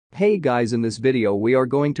Hey guys, in this video we are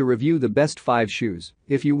going to review the best 5 shoes.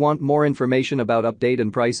 If you want more information about update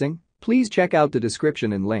and pricing, please check out the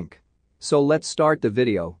description and link. So let's start the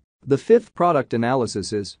video. The fifth product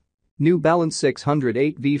analysis is New Balance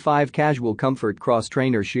 608 V5 Casual Comfort Cross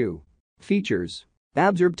Trainer Shoe. Features: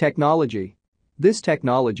 Assert technology. This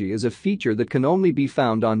technology is a feature that can only be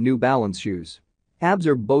found on New Balance shoes.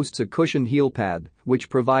 Assert boasts a cushioned heel pad, which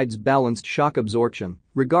provides balanced shock absorption,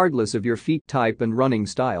 regardless of your feet type and running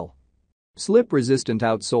style. Slip-resistant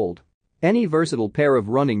outsole. Any versatile pair of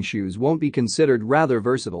running shoes won't be considered rather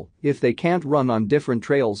versatile if they can't run on different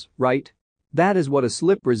trails, right? That is what a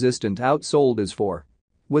slip-resistant outsole is for.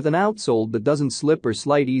 With an outsole that doesn't slip or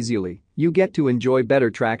slide easily, you get to enjoy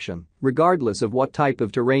better traction, regardless of what type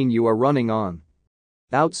of terrain you are running on.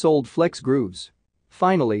 Outsole flex grooves.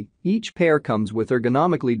 Finally, each pair comes with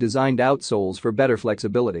ergonomically designed outsoles for better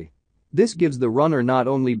flexibility. This gives the runner not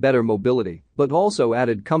only better mobility, but also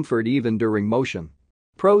added comfort even during motion.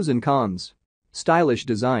 Pros and cons. Stylish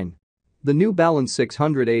design. The New Balance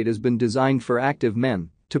 608 has been designed for active men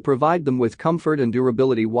to provide them with comfort and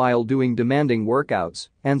durability while doing demanding workouts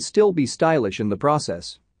and still be stylish in the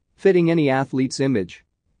process. Fitting any athlete's image.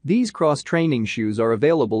 These cross-training shoes are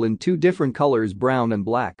available in 2 different colors, brown and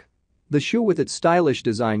black. The shoe with its stylish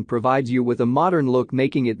design provides you with a modern look,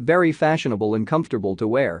 making it very fashionable and comfortable to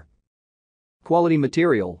wear. Quality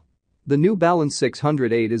material. The New Balance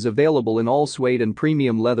 608 is available in all suede and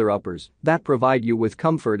premium leather uppers that provide you with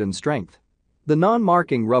comfort and strength. The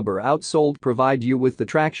non-marking rubber outsole provide you with the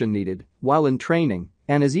traction needed while in training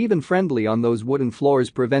and is even friendly on those wooden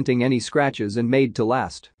floors, preventing any scratches and made to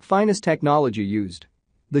last. Finest technology used.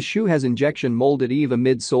 The shoe has injection molded EVA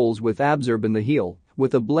midsoles with Assert in the heel,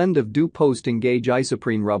 with a blend of post engage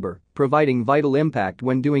isoprene rubber, providing vital impact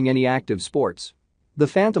when doing any active sports. The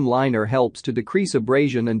Phantom liner helps to decrease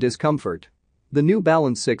abrasion and discomfort. The New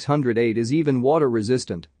Balance 608 is even water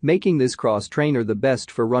resistant, making this cross trainer the best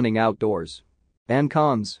for running outdoors. And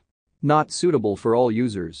cons. Not suitable for all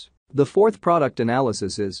users. The fourth product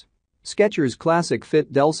analysis is Skechers Classic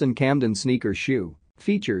Fit Delson Camden Sneaker Shoe.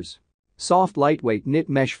 Features: soft lightweight knit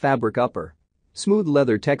mesh fabric upper. Smooth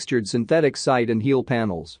leather textured synthetic side and heel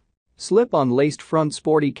panels. Slip-on laced front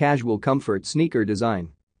sporty casual comfort sneaker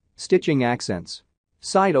design. Stitching accents.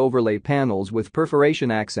 Side overlay panels with perforation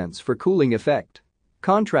accents for cooling effect.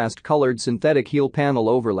 Contrast colored synthetic heel panel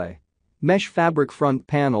overlay. Mesh fabric front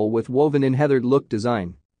panel with woven-in heathered look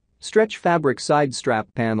design. Stretch fabric side strap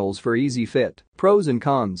panels for easy fit. Pros and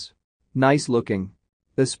cons. Nice looking.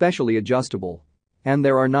 Especially adjustable. And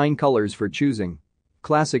there are 9 colors for choosing.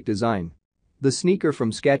 Classic design. The sneaker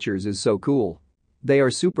from Skechers is so cool. They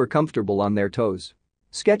are super comfortable on their toes.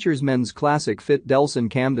 Skechers Men's Classic Fit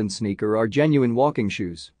Delson Camden sneaker are genuine walking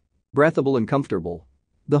shoes. Breathable and comfortable.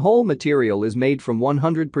 The whole material is made from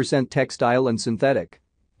 100% textile and synthetic.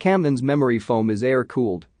 Camden's memory foam is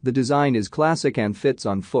air-cooled, the design is classic and fits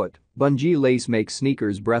on foot. Bungee lace makes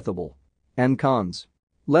sneakers breathable. And cons.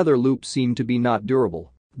 Leather loops seem to be not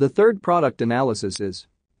durable. The third product analysis is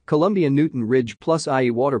Columbia Newton Ridge Plus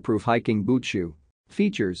IE Waterproof Hiking Boot Shoe.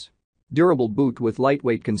 Features: durable boot with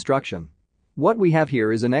lightweight construction. What we have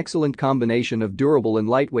here is an excellent combination of durable and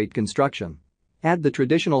lightweight construction. Add the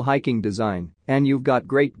traditional hiking design, and you've got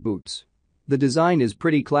great boots. The design is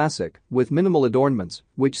pretty classic, with minimal adornments,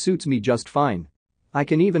 which suits me just fine. I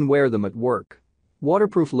can even wear them at work.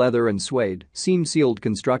 Waterproof leather and suede, seam-sealed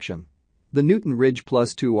construction. The Newton Ridge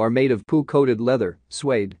Plus 2 are made of PU-coated leather,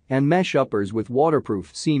 suede, and mesh uppers with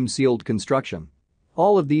waterproof seam-sealed construction.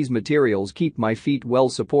 All of these materials keep my feet well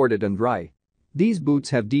supported and dry. These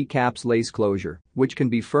boots have D-caps lace closure, which can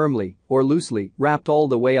be firmly or loosely wrapped all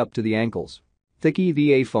the way up to the ankles. Thick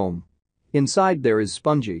EVA foam. Inside there is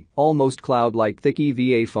spongy, almost cloud-like thick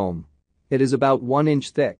EVA foam. It is about 1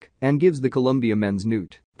 inch thick and gives the Columbia Men's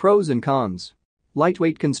Newt. Pros and cons.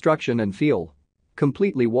 Lightweight construction and feel.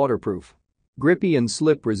 Completely waterproof. Grippy and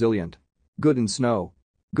slip resilient. Good in snow.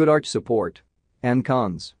 Good arch support. And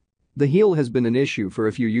cons. The heel has been an issue for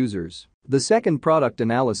a few users. The second product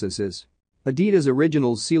analysis is Adidas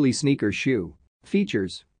Original Seeley Sneaker Shoe.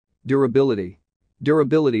 Features: durability.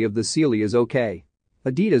 Durability of the Seeley is okay.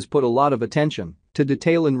 Adidas put a lot of attention to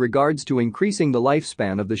detail in regards to increasing the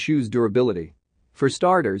lifespan of the shoe's durability. For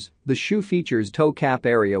starters, the shoe features toe cap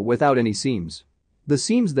area without any seams. The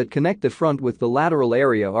seams that connect the front with the lateral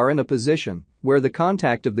area are in a position where the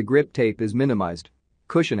contact of the grip tape is minimized.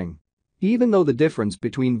 Cushioning. Even though the difference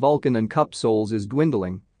between Vulcan and cup soles is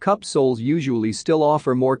dwindling, cup soles usually still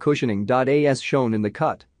offer more cushioning. As shown in the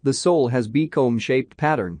cut, the sole has beacomb-shaped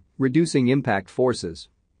pattern, reducing impact forces.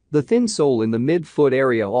 The thin sole in the mid-foot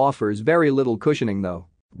area offers very little cushioning though.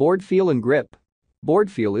 Board feel and grip.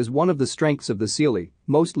 Board feel is one of the strengths of the Seeley,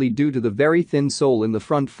 mostly due to the very thin sole in the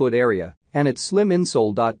front foot area, and its slim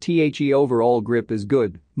insole. The overall grip is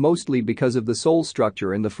good, mostly because of the sole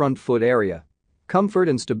structure in the front foot area. Comfort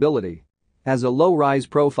and stability. As a low-rise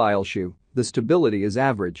profile shoe, the stability is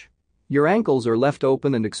average. Your ankles are left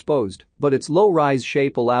open and exposed, but its low-rise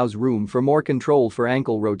shape allows room for more control for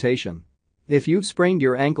ankle rotation. If you've sprained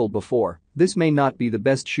your ankle before, this may not be the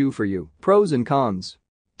best shoe for you. Pros and cons.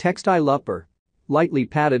 Textile upper. Lightly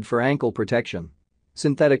padded for ankle protection.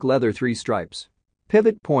 Synthetic leather 3 stripes.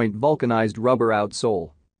 Pivot point vulcanized rubber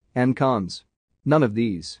outsole. And cons. None of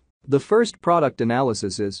these. The first product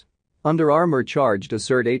analysis is Under Armour Charged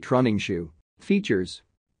Assert 8 running shoe. Features.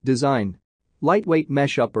 Design. Lightweight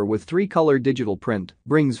mesh upper with 3-color digital print,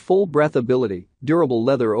 brings full breathability, durable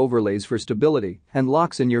leather overlays for stability, and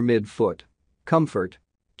locks in your mid-foot. Comfort.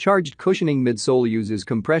 Charged cushioning midsole uses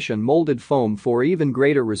compression molded foam for even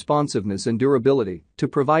greater responsiveness and durability to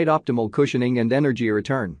provide optimal cushioning and energy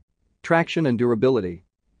return. Traction and durability.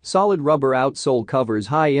 Solid rubber outsole covers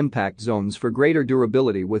high impact zones for greater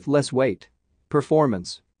durability with less weight.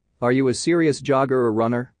 Performance. Are you a serious jogger or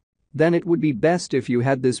runner? Then it would be best if you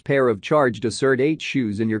had this pair of Charged Assert 8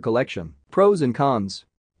 shoes in your collection. Pros and cons.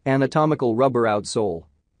 Anatomical rubber outsole.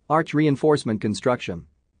 Arch reinforcement construction.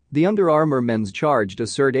 The Under Armour Men's Charged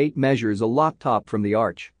Assert 8 measures a lot top from the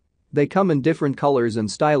arch. They come in different colors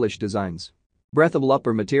and stylish designs. Breathable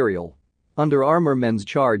upper material. Under Armour Men's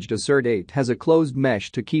Charged Assert 8 has a closed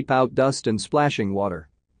mesh to keep out dust and splashing water.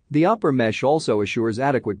 The upper mesh also assures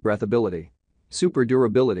adequate breathability. Super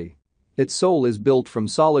durability. Its sole is built from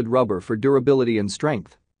solid rubber for durability and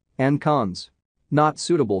strength. And cons. Not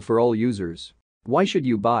suitable for all users. Why should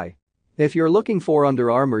you buy? If you're looking for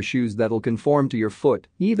Under Armour shoes that'll conform to your foot,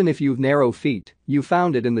 even if you've narrow feet, you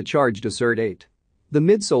found it in the Charged Assert 8. The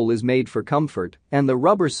midsole is made for comfort, and the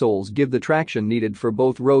rubber soles give the traction needed for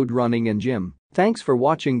both road running and gym. Thanks for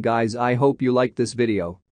watching, guys. I hope you liked this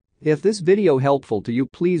video. If this video helpful to you,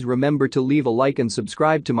 please remember to leave a like and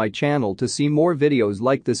subscribe to my channel to see more videos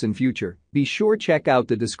like this in future. Be sure check out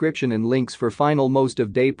the description and links for final most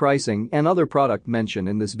of day pricing and other product mention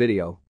in this video.